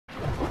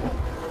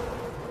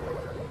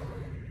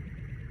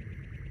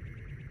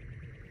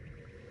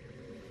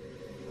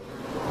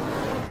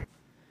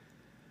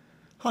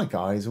Hi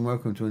guys, and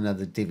welcome to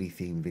another Divi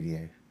Theme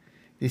video.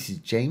 This is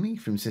Jamie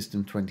from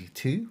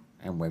System22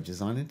 and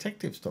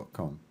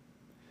webdesignandtectives.com.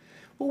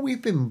 Well,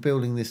 we've been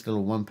building this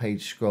little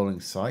one-page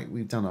scrolling site.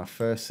 We've done our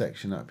first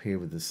section up here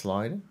with the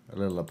slider, a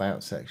little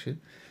about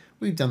section.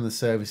 We've done the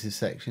services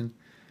section.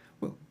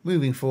 Well,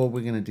 moving forward,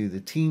 we're going to do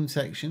the team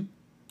section.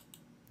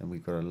 Then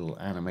we've got a little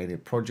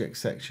animated project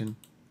section,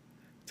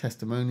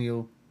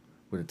 testimonial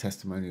with a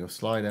testimonial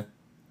slider,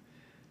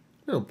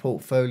 little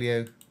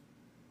portfolio,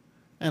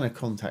 and a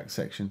contact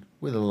section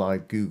with a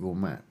live Google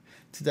map.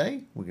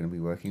 Today we're going to be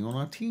working on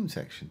our team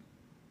section.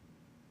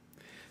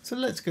 So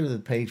let's go to the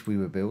page we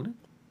were building.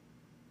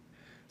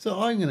 So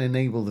I'm going to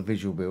enable the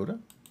visual builder,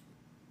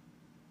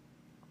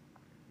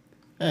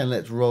 and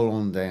let's roll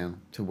on down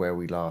to where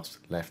we last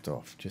left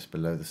off, just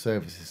below the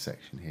services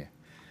section here.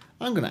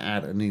 I'm going to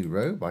add a new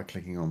row by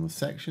clicking on the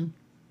section,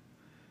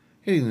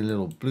 hitting the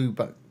little blue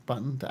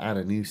button to add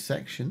a new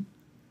section.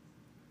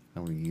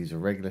 I'm going to use a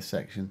regular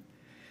section.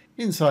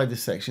 Inside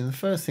this section, the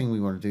first thing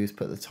we want to do is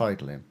put the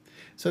title in.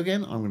 So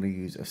again, I'm going to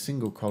use a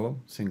single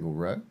column, single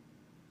row.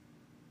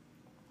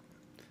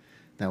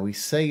 Now we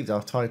saved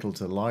our title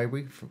to the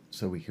library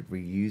so we could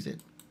reuse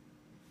it.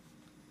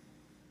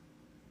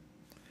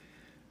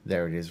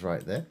 There it is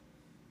right there.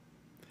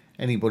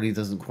 Anybody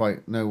doesn't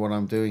quite know what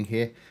I'm doing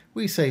here,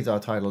 we saved our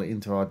title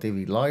into our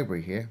Divi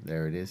library here.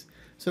 There it is.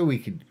 So we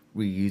could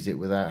reuse it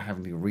without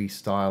having to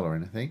restyle or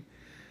anything.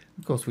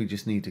 Of course, we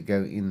just need to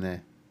go in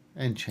there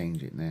and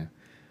change it now.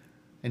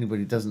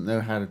 Anybody doesn't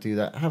know how to do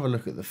that, have a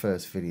look at the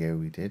first video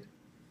we did.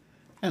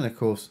 And of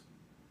course,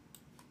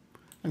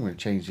 I'm going to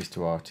change this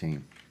to our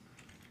team.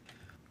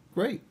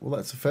 Great, well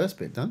that's the first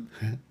bit done.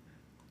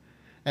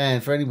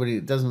 And for anybody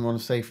that doesn't want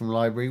to save from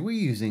library, we're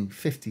using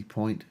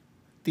 50-point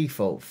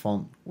default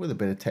font with a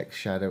bit of text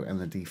shadow and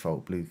the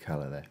default blue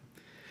color there.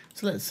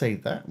 So let's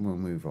save that and we'll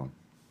move on.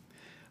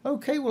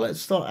 Okay, well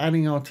let's start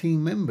adding our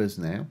team members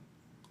now.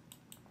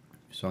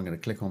 So I'm going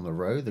to click on the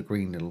row, the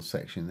green little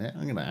section there.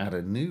 I'm going to add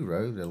a new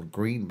row, little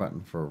green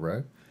button for a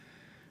row.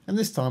 And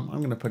this time I'm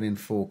going to put in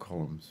 4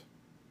 columns.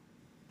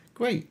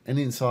 Great, and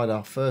inside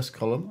our first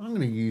column, I'm going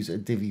to use a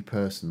Divi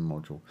person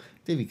module.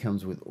 Divi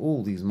comes with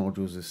all these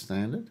modules as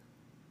standard.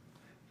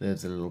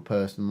 There's a little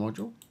person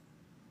module.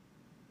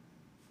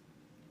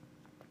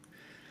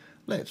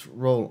 Let's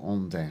roll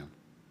on down.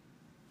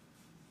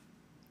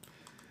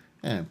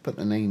 And put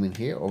the name in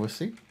here,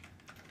 obviously.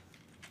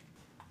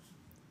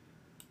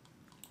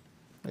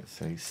 Let's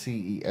say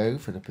CEO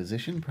for the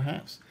position,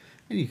 perhaps.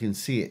 And you can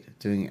see it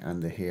doing it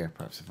under here.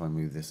 Perhaps if I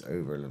move this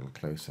over a little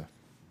closer.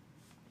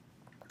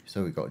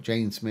 So we've got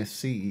Jane Smith,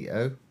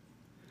 CEO.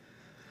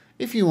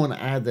 If you want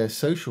to add their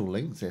social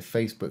links, their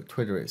Facebook,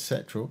 Twitter,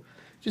 etc.,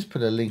 just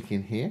put a link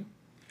in here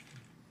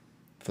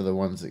for the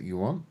ones that you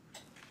want.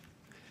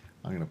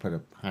 I'm going to put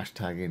a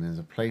hashtag in as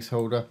a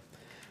placeholder.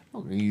 I'm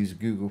not going to use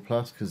Google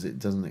Plus because it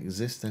doesn't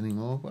exist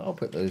anymore, but I'll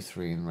put those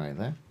 3 in right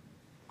there.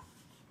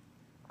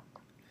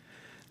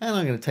 And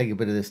I'm going to take a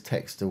bit of this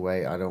text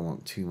away. I don't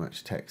want too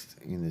much text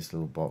in this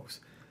little box.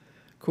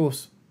 Of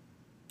course,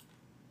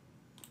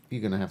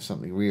 you're going to have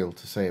something real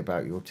to say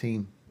about your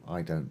team.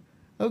 I don't.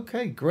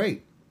 Okay,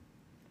 great.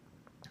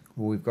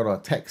 Well, we've got our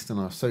text and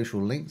our social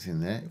links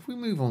in there. If we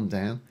move on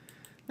down,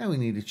 now we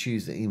need to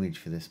choose the image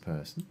for this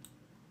person.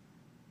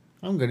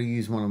 I'm going to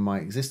use one of my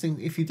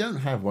existing. If you don't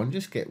have one,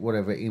 just get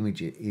whatever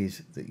image it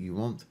is that you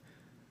want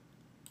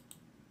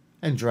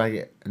and drag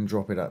it and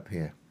drop it up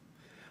here.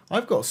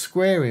 I've got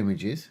square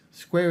images.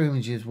 Square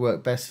images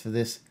work best for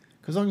this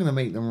because I'm going to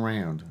make them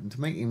round. And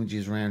to make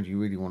images round, you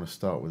really want to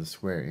start with a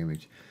square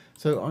image.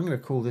 So I'm going to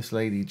call this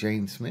lady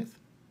Jane Smith.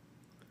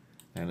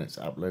 And let's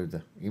upload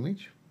the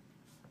image.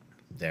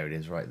 There it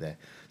is right there.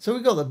 So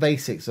we've got the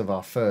basics of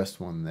our first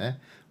one there.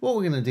 What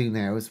we're going to do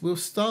now is we'll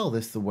style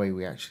this the way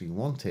we actually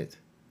want it.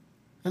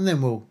 And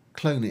then we'll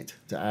clone it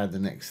to add the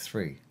next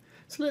 3.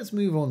 So let's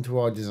move on to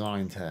our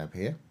design tab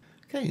here.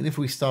 Okay, and if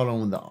we start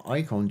on with the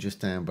icon just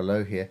down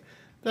below here,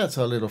 that's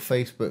our little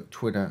Facebook,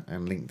 Twitter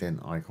and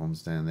LinkedIn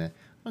icons down there.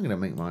 I'm going to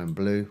make mine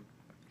blue.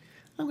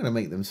 I'm going to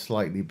make them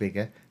slightly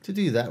bigger. To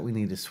do that, we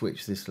need to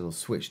switch this little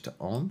switch to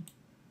on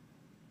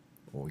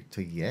or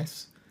to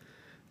yes.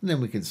 And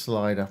then we can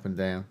slide up and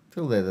down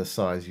till they're the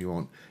size you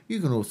want. You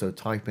can also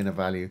type in a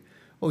value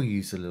or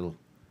use the little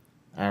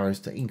arrows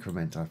to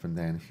increment up and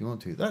down if you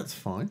want to. That's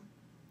fine.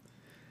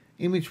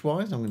 Image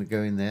wise, I'm going to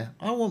go in there.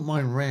 I want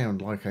mine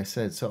round like I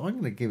said, so I'm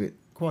going to give it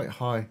quite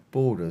high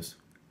borders.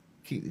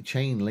 Keep the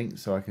chain linked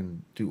so I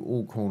can do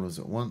all corners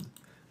at once.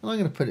 And I'm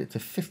going to put it to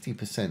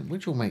 50%,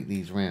 which will make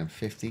these round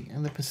 50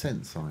 and the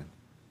percent sign.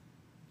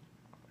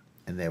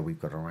 And there we've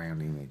got a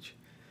round image.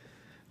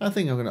 I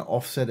think I'm going to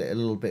offset it a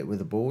little bit with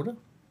a border.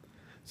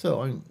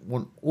 So I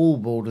want all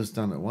borders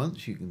done at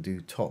once. You can do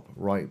top,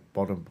 right,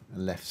 bottom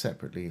and left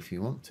separately if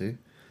you want to.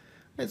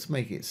 Let's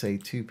make it say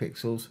 2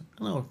 pixels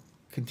and I'll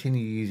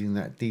continue using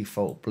that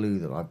default blue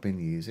that I've been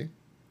using.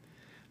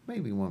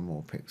 Maybe 1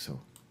 more pixel.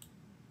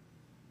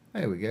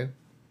 There we go,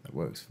 that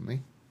works for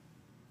me.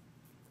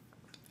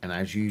 And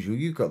as usual,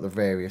 you've got the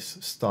various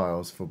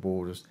styles for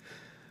borders.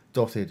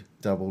 dotted,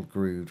 doubled,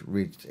 grooved,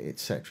 ridged,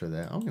 etc.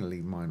 there. I'm going to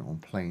leave mine on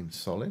plain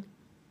solid.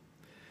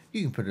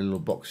 You can put a little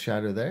box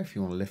shadow there if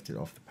you want to lift it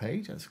off the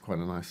page. That's quite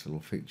a nice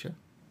little feature.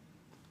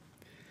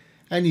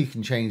 And you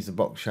can change the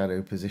box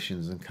shadow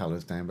positions and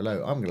colours down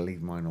below. I'm going to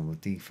leave mine on the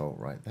default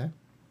right there.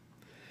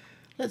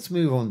 Let's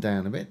move on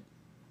down a bit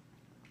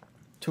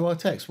to our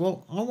text.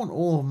 Well, I want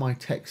all of my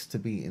text to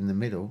be in the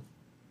middle.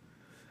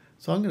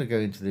 So I'm going to go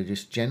into the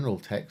just general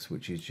text,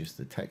 which is just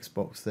the text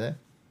box there.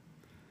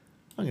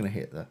 I'm going to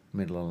hit the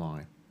middle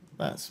line.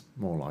 That's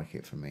more like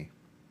it for me.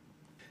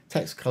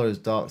 Text colour is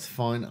dark's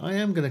fine. I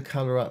am going to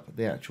colour up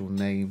the actual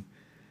name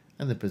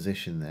and the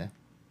position there.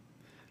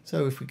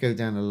 So if we go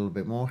down a little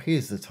bit more,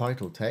 here's the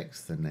title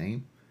text, the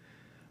name.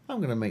 I'm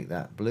going to make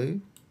that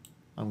blue.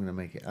 I'm going to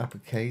make it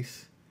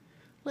uppercase.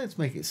 Let's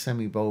make it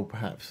semi-bold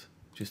perhaps,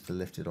 just to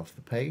lift it off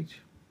the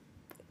page.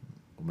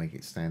 We'll make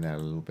it stand out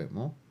a little bit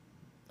more.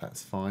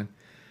 That's fine.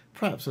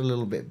 Perhaps a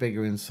little bit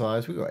bigger in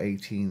size. We've got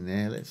 18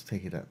 there. Let's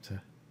take it up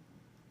to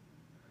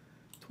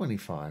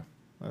 25.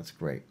 That's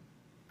great.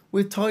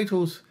 With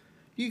titles,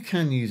 you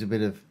can use a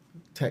bit of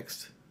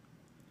text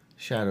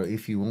shadow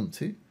if you want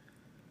to.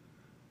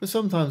 But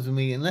sometimes with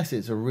me, unless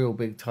it's a real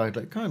big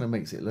title, it kind of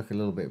makes it look a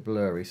little bit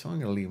blurry. So I'm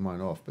going to leave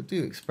mine off. But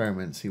do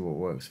experiment and see what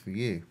works for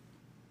you.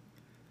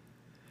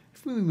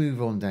 If we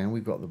move on down,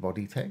 we've got the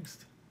body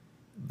text.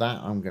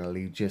 That I'm going to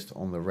leave just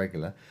on the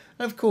regular.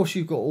 And of course,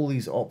 you've got all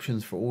these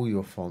options for all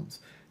your fonts.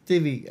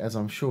 Divi, as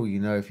I'm sure you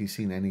know if you've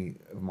seen any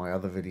of my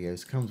other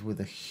videos, comes with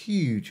a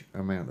huge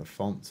amount of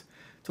fonts.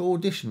 To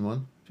audition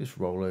one, just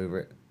roll over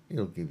it.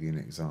 It'll give you an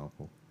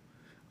example.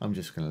 I'm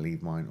just going to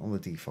leave mine on the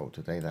default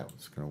today.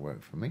 That's going to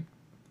work for me.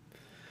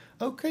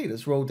 Okay,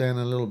 let's roll down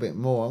a little bit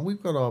more. And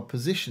we've got our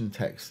position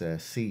text there,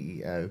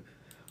 CEO.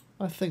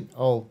 I think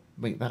I'll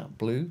make that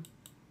blue.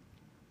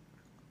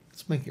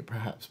 Let's make it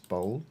perhaps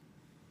bold.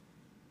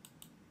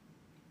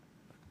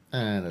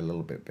 And a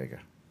little bit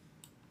bigger.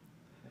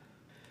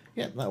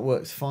 Yep, that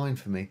works fine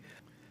for me.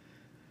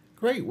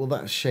 Great, well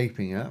that's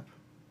shaping up.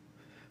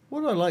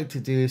 What I like to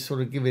do is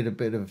sort of give it a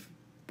bit of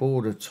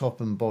border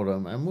top and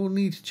bottom, and we'll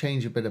need to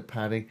change a bit of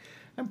padding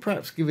and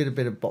perhaps give it a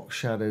bit of box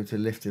shadow to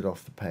lift it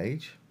off the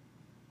page.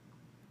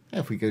 Now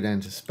if we go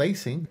down to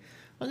spacing,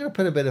 I'm going to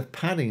put a bit of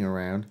padding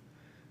around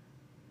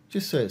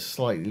just so it's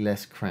slightly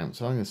less cramped.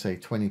 So I'm going to say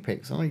 20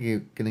 pixels. I'm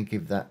going to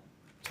give that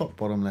top,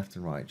 bottom, left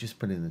and right. Just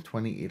put in the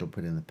 20, it'll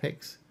put in the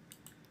pix.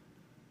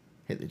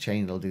 Hit the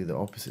chain, it'll do the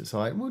opposite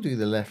side. We'll do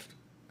the left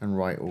and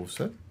right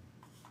also.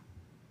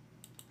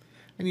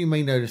 And you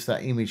may notice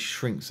that image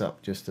shrinks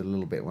up just a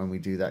little bit when we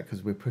do that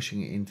because we're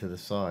pushing it into the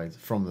sides,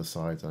 from the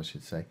sides I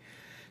should say.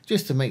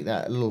 Just to make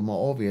that a little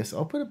more obvious,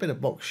 I'll put a bit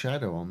of box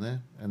shadow on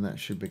there and that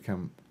should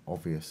become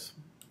obvious.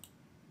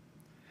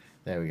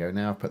 There we go.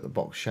 Now I've put the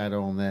box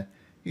shadow on there.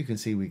 You can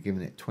see we've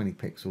given it 20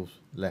 pixels,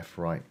 left,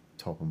 right,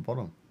 top and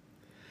bottom.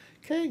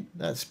 Okay,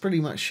 that's pretty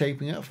much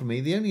shaping up for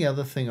me. The only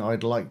other thing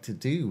I'd like to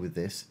do with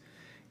this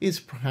is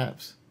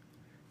perhaps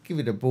give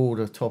it a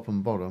border top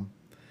and bottom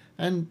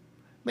and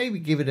maybe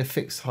give it a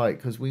fixed height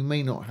because we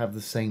may not have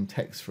the same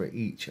text for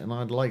each and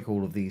I'd like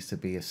all of these to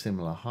be a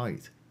similar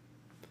height.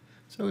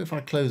 So if I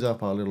close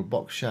up our little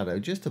box shadow,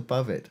 just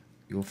above it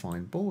you'll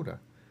find border.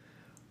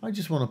 I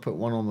just want to put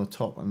one on the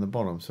top and the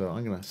bottom, so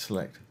I'm going to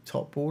select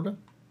top border.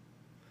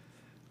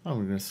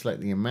 I'm going to select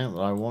the amount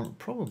that I want,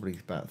 probably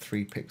about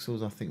 3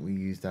 pixels. I think we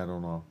used that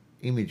on our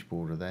image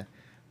border there.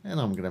 And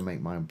I'm going to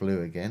make mine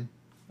blue again.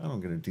 And I'm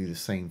going to do the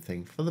same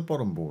thing for the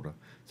bottom border.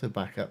 So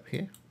back up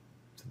here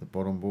to the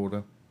bottom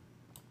border.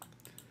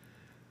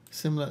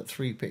 Similar,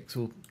 3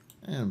 pixel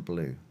and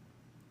blue.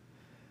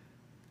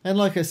 And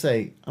like I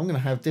say, I'm going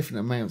to have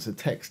different amounts of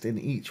text in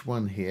each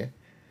one here.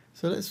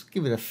 So let's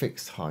give it a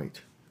fixed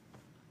height.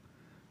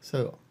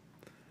 So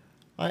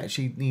I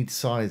actually need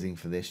sizing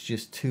for this,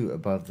 just 2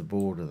 above the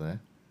border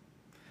there.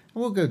 And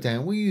we'll go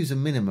down, we'll use a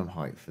minimum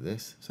height for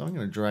this. So I'm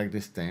going to drag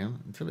this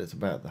down until it's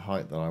about the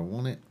height that I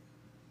want it.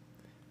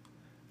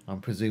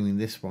 I'm presuming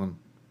this one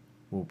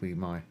will be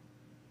my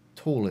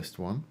tallest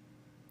one.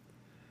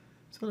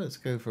 So let's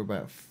go for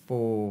about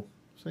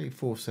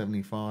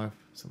 475,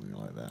 something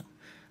like that.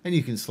 And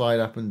you can slide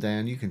up and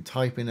down, you can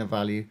type in a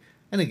value,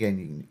 and again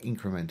you can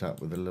increment up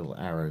with the little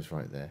arrows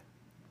right there.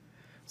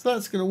 So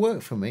that's going to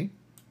work for me.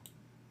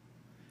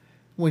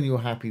 When you're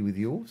happy with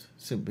yours,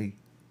 simply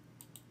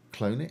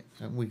clone it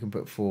and we can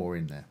put 4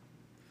 in there.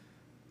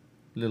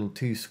 Little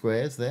 2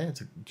 squares there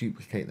to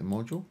duplicate the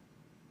module.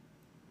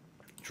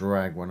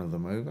 Drag one of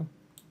them over.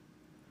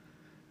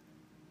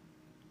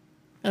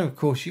 And of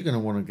course you're going to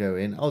want to go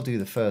in. I'll do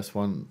the first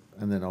one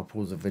and then I'll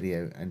pause the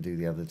video and do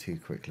the other 2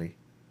 quickly.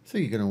 So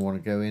you're going to want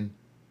to go in.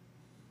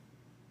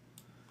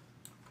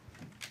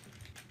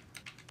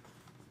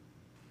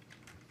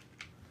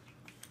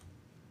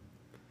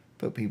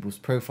 Put people's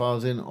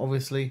profiles in,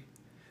 obviously.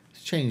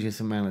 Let's change this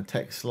amount of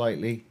text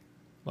slightly.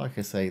 Like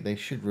I say, they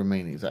should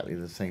remain exactly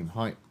the same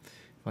height.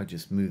 If I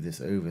just move this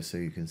over so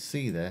you can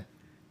see there,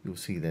 you'll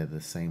see they're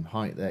the same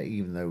height there,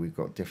 even though we've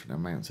got different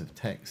amounts of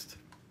text.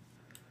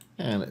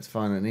 And let's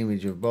find an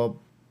image of Bob.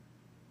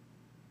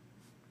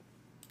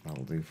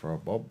 That'll do for our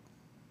Bob.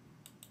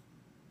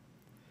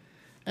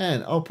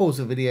 And I'll pause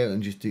the video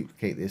and just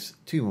duplicate this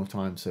 2 more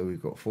times so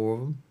we've got 4 of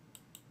them.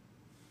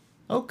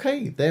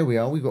 Okay, there we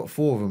are. We've got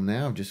 4 of them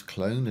now. I've just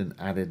cloned and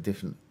added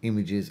different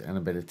images and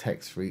a bit of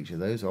text for each of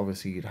those.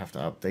 Obviously, you'd have to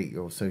update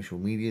your social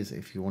medias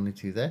if you wanted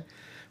to there.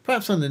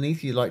 Perhaps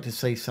underneath you'd like to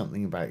say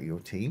something about your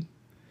team.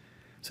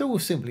 So we'll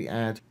simply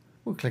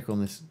we'll click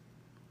on this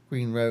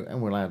green row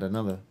and we'll add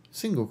another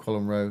single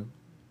column row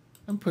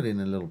and put in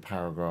a little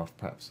paragraph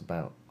perhaps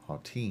about our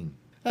team.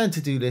 And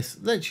to do this,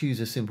 let's use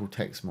a simple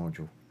text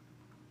module.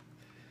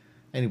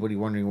 Anybody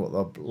wondering what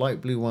the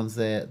light blue ones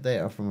there, they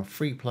are from a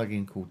free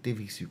plugin called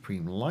Divi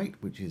Supreme Light,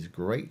 which is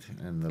great,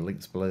 and the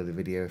link's below the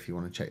video if you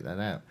want to check that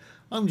out.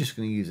 I'm just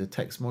going to use a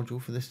text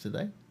module for this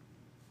today.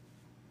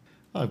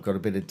 I've got a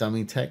bit of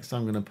dummy text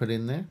I'm going to put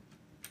in there.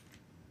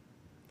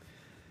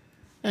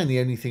 And the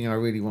only thing I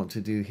really want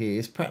to do here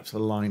is perhaps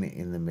align it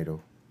in the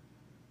middle.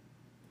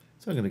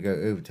 So I'm going to go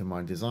over to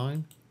my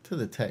design, to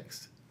the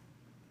text,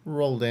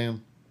 roll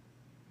down,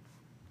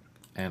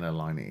 and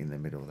align it in the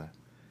middle there.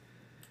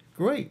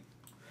 Great.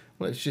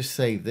 Let's just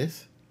save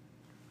this.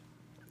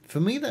 For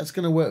me, that's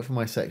going to work for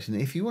my section.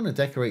 If you want to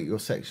decorate your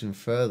section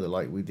further,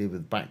 like we did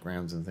with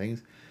backgrounds and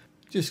things,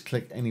 just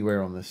click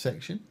anywhere on the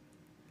section.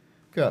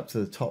 Go up to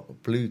the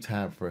top blue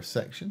tab for a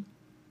section.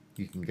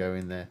 You can go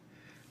in there.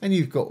 And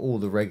you've got all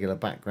the regular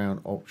background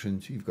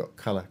options. You've got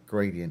color,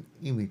 gradient,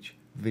 image,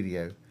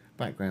 video,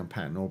 background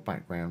pattern or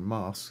background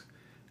mask.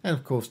 And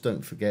of course,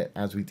 don't forget,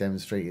 as we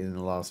demonstrated in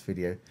the last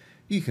video,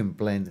 you can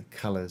blend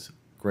colors,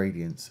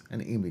 gradients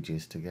and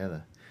images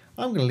together.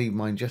 I'm going to leave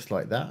mine just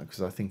like that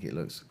because I think it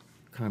looks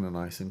kind of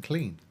nice and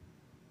clean.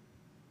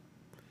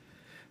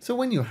 So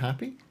when you're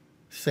happy,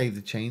 save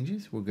the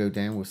changes. We'll go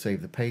down, we'll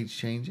save the page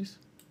changes.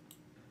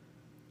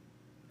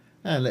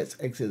 And let's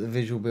exit the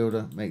visual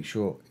builder, make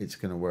sure it's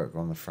going to work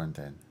on the front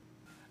end.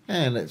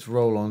 And let's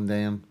roll on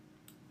down.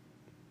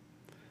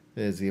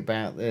 There's the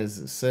about, there's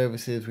the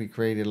services we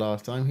created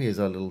last time. Here's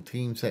our little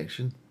team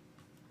section.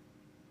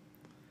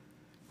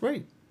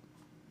 Great.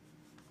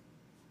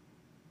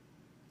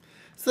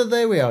 So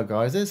there we are,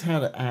 guys. There's how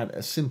to add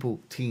a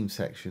simple team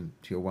section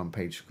to your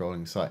one-page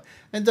scrolling site.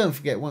 And don't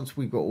forget, once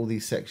we've got all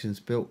these sections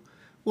built,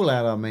 we'll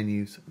add our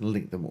menus and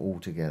link them all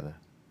together.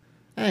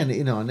 And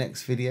in our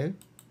next video,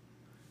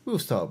 we'll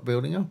start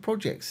building our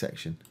projects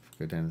section.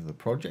 Go down to the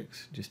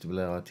projects, just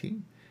below our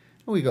team.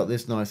 And we got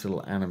this nice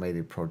little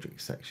animated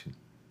project section.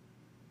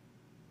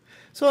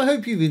 So I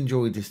hope you've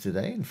enjoyed this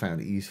today and found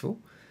it useful.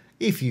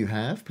 If you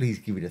have, please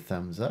give it a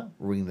thumbs up,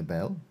 ring the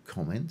bell,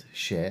 comment,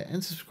 share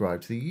and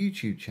subscribe to the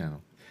YouTube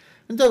channel.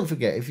 And don't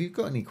forget, if you've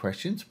got any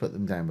questions, put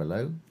them down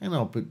below and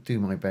I'll do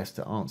my best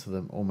to answer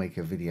them or make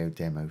a video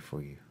demo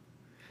for you.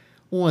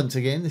 Once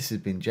again, this has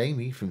been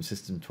Jamie from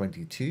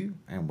System22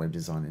 and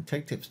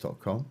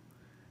webdesignandtechtips.com.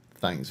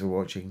 Thanks for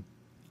watching.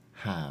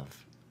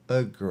 Have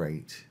a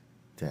great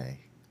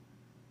day.